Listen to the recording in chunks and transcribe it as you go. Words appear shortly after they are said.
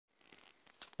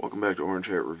Welcome back to Orange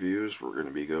Hat Reviews. We're going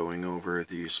to be going over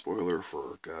the spoiler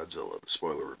for Godzilla, the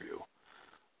spoiler review.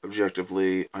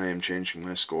 Objectively, I am changing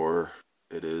my score.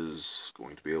 It is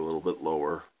going to be a little bit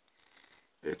lower.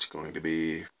 It's going to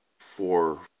be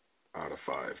 4 out of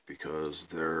 5 because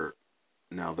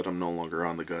now that I'm no longer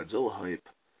on the Godzilla hype,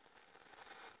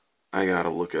 I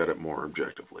gotta look at it more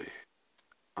objectively.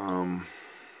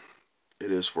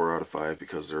 It is 4 out of 5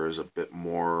 because there is a bit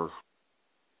more,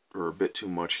 or a bit too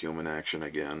much human action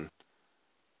again.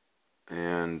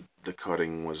 And the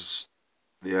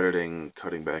editing,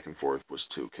 cutting back and forth was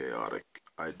too chaotic.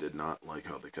 I did not like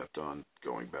how they kept on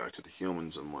going back to the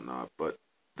humans and whatnot, but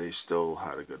they still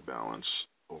had a good balance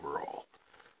overall.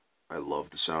 I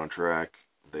love the soundtrack.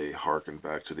 They harkened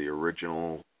back to the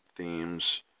original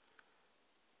themes,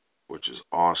 which is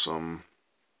awesome.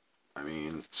 I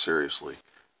mean, seriously,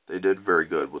 they did very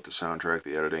good with the soundtrack,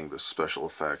 the editing, the special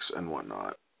effects, and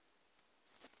whatnot.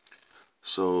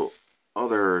 So,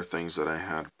 other things that I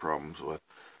had problems with,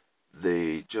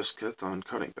 they just kept on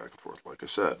cutting back and forth, like I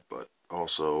said, but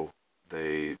also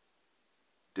they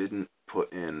didn't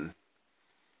put in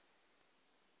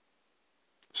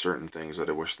certain things that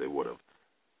I wish they would have.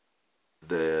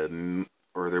 There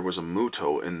was a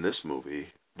Muto in this movie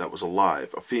that was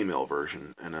alive, a female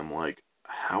version, and I'm like,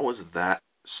 how is that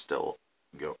still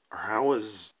go? Or how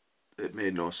is it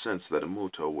made no sense that a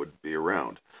Muto would be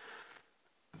around?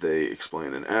 They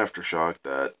explain in Aftershock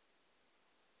that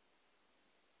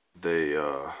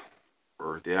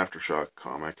or the Aftershock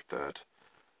comic, that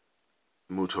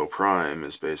Muto Prime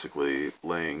is basically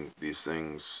laying these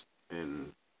things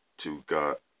into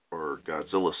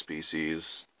Godzilla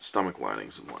species stomach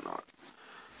linings and whatnot.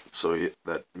 So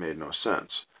that made no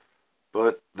sense.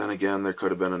 But then again, there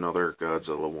could have been another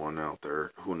Godzilla one out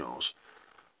there. Who knows?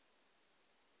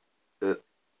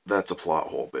 That's a plot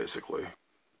hole, basically.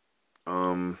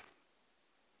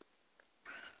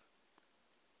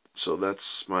 So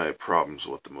that's my problems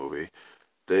with the movie.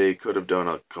 They could have done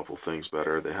a couple things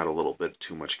better. They had a little bit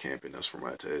too much campiness for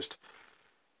my taste.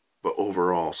 But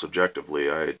overall,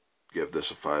 subjectively, I give this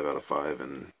a 5 out of 5,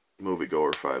 and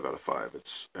moviegoer 5 out of 5.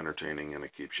 It's entertaining and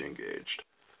it keeps you engaged.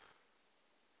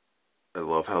 I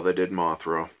love how they did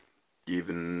Mothra.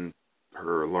 Even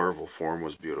her larval form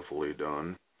was beautifully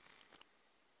done.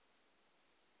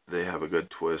 They have a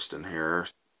good twist in here.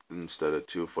 Instead of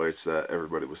 2 fights that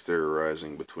everybody was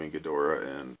theorizing between Ghidorah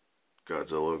and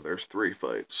Godzilla, there's 3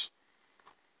 fights.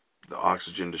 The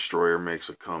Oxygen Destroyer makes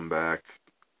a comeback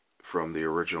from the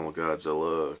original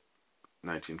Godzilla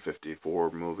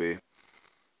 1954 movie.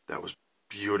 That was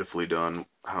beautifully done,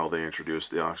 how they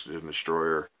introduced the Oxygen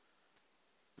Destroyer.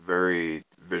 Very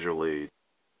visually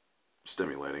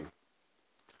stimulating.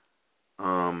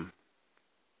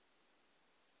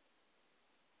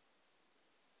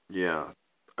 Yeah,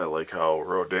 I like how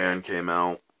Rodan came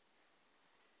out,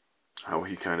 how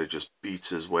he kind of just beats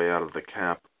his way out of the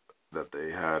cap that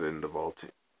they had in the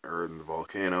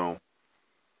volcano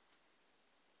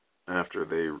after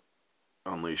they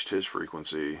unleashed his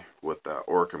frequency with that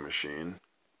Orca machine.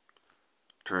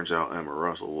 Turns out Emma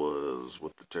Russell was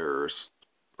with the terrorists,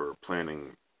 or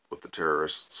planning with the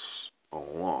terrorists all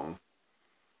along.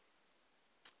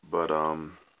 But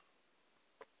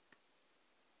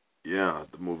yeah,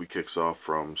 the movie kicks off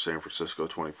from San Francisco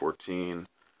 2014,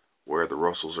 where the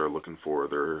Russells are looking for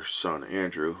their son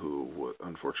Andrew, who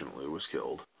unfortunately was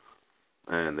killed.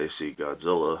 And they see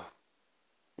Godzilla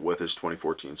with his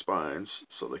 2014 spines,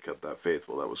 so they kept that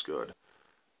faithful. That was good.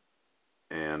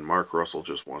 And Mark Russell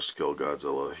just wants to kill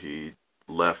Godzilla. He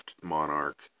left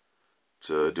Monarch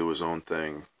to do his own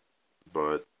thing,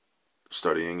 but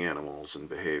studying animals and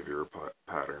behavior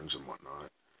patterns and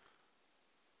whatnot.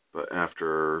 But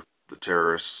after the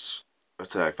terrorists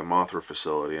attack the Mothra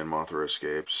facility and Mothra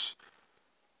escapes,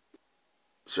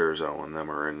 Serizawa and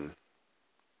them are in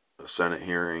a Senate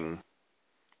hearing,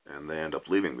 and they end up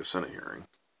leaving the Senate hearing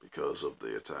because of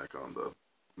the attack on the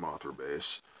Mothra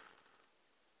base.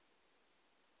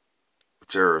 The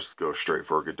terrorists go straight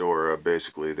for Ghidorah.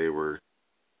 Basically, it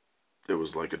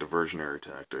was like a diversionary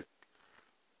tactic.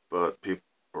 But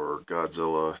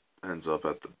Godzilla ends up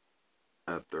at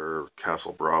their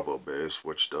Castle Bravo base,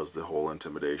 which does the whole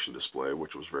intimidation display,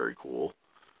 which was very cool.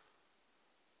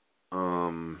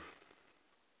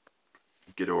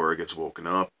 Ghidorah gets woken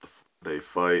up. They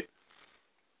fight.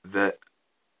 That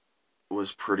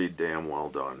was pretty damn well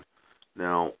done.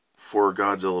 Now, for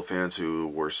Godzilla fans who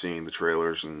were seeing the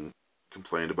trailers and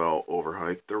complained about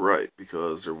overhype, they're right,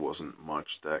 because there wasn't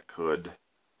much that could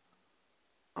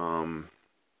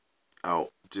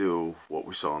outdo what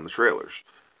we saw in the trailers.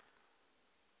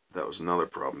 That was another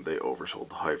problem. They oversold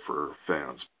the hype for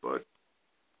fans, but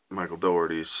Michael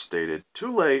authorities stated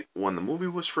too late when the movie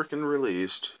was freaking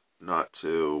released not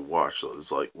to watch it.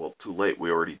 It's like, well, too late.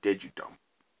 We already did, you dumb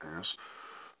ass.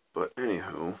 But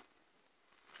anywho,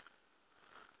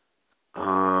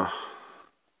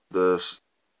 this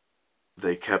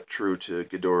they kept true to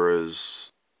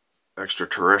Ghidorah's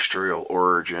extraterrestrial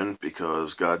origin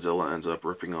because Godzilla ends up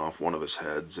ripping off one of his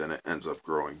heads and it ends up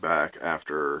growing back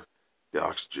after the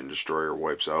oxygen destroyer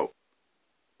wipes out,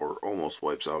 or almost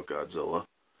wipes out, Godzilla.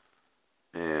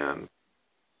 And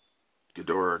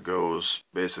Ghidorah goes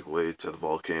basically to the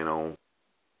volcano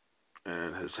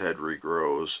and his head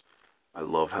regrows. I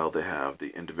love how they have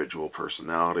the individual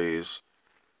personalities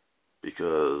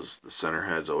because the center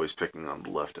head's always picking on the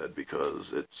left head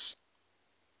because it's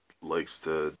likes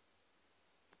to,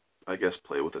 I guess,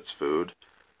 play with its food.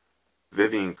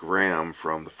 Vivian Graham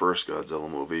from the first Godzilla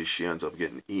movie, she ends up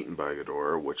getting eaten by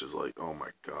Ghidorah, which is like, oh my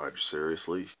god,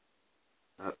 seriously?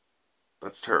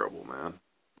 That's terrible, man.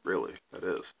 Really, that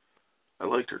is. I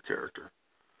liked her character.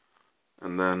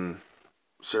 And then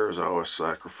Serizawa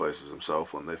sacrifices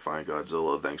himself when they find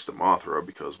Godzilla thanks to Mothra,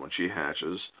 because when she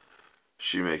hatches,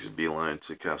 she makes a beeline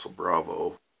to Castle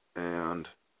Bravo, and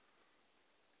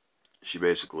she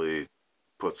basically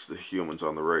puts the humans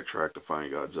on the right track to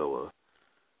find Godzilla.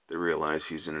 They realize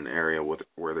he's in an area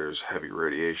where there's heavy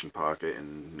radiation pocket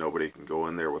and nobody can go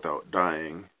in there without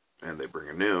dying, and they bring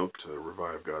a nuke to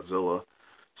revive Godzilla.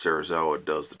 Serizawa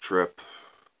does the trip,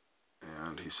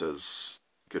 and he says,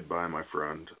 goodbye, my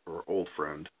friend, or old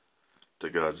friend, to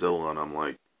Godzilla, and I'm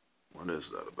like, what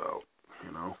is that about,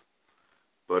 you know?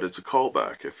 But it's a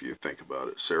callback if you think about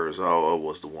it. Serizawa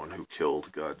was the one who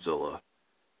killed Godzilla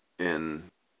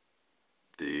in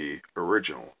the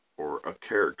original, or a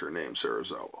character named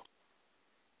Serizawa,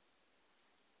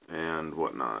 and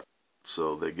whatnot.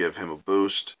 So they give him a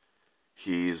boost.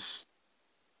 He's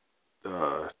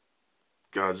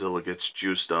Godzilla gets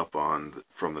juiced up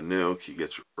from the nuke.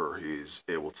 He's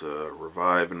able to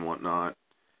revive and whatnot.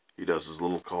 He does his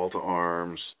little call to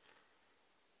arms.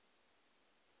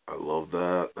 I love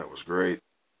that. That was great.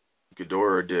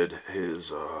 Ghidorah did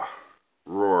his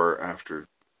roar after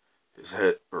his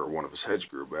head, or one of his heads,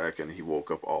 grew back, and he woke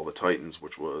up all the Titans,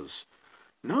 which was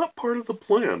not part of the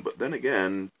plan. But then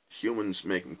again, humans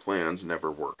making plans never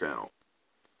work out.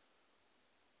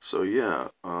 So yeah,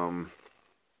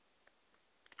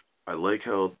 I like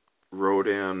how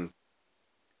Rodan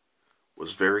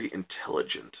was very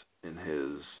intelligent in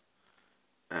his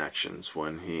actions.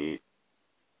 When he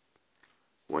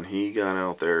got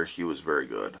out there, he was very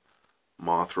good.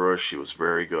 Mothra, she was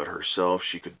very good herself.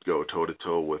 She could go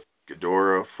toe-to-toe with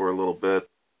Ghidorah for a little bit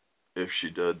if she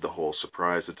did the whole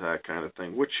surprise attack kind of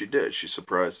thing, which she did. She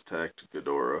surprise attacked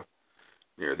Ghidorah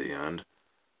near the end.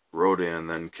 Rodan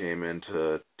then came in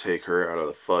to take her out of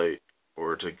the fight,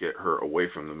 or to get her away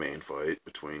from the main fight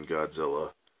between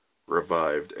Godzilla,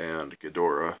 revived, and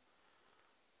Ghidorah.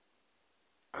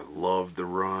 I loved the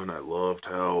run. I loved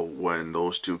how when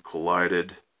those two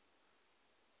collided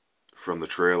from the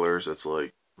trailers, it's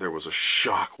like there was a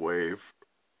shockwave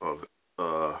of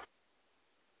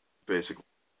basically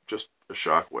just a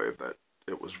shockwave that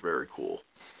it was very cool.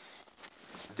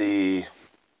 The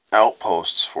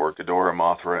outposts for Ghidorah,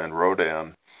 Mothra, and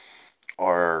Rodan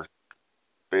are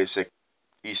basic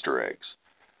Easter eggs,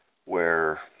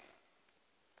 where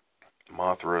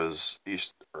Mothra's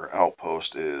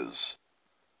outpost is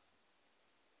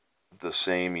the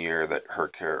same year that her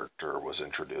character was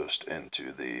introduced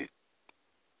into the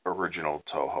original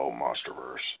Toho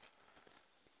Monsterverse.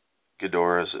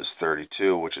 Ghidorah's is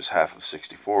 32, which is half of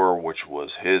 64, which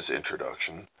was his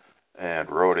introduction, and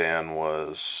Rodan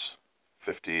was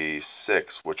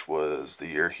 56, which was the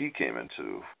year he came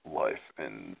into life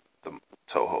in the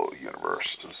Toho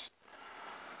universes.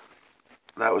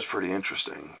 That was pretty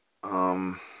interesting.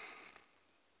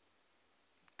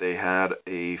 They had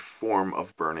a form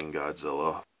of burning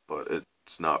Godzilla, but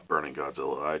it's not burning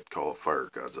Godzilla. I'd call it fire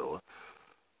Godzilla.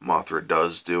 Mothra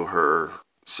does do her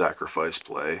sacrifice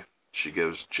play. She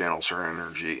channels her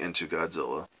energy into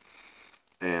Godzilla,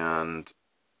 and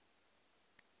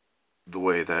the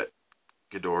way that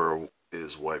Ghidorah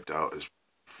is wiped out is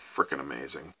freaking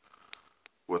amazing.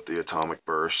 With the atomic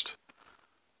burst,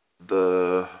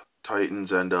 the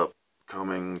Titans end up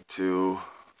coming to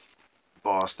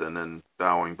Boston and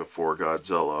bowing before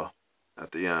Godzilla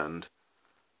at the end,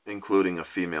 including a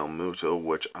female Muto,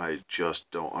 which I just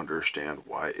don't understand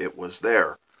why it was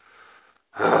there.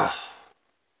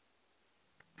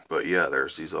 But yeah,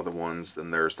 there's these other ones.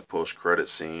 Then there's the post-credit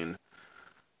scene.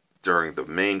 During the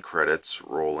main credits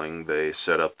rolling, they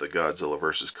set up the Godzilla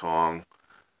vs. Kong,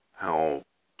 how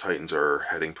Titans are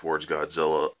heading towards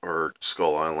Godzilla, or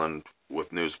Skull Island,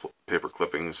 with newspaper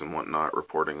clippings and whatnot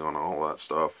reporting on all that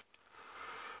stuff.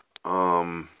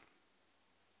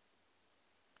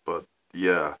 But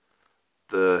yeah,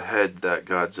 the head that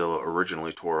Godzilla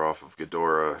originally tore off of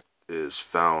Ghidorah is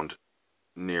found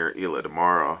near Isla de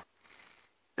Mara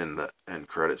in the end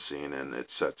credit scene, and it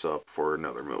sets up for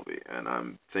another movie. And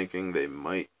I'm thinking they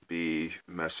might be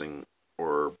messing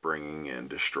or bringing in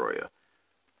Destroya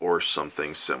or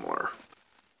something similar,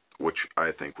 which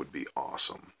I think would be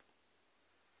awesome.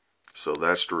 So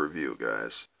that's the review,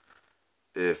 guys.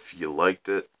 If you liked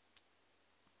it,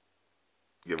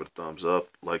 give it a thumbs up,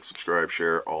 like, subscribe,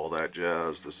 share, all that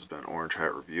jazz. This has been Orange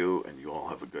Hat Review, and you all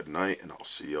have a good night, and I'll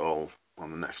see you all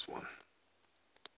on the next one.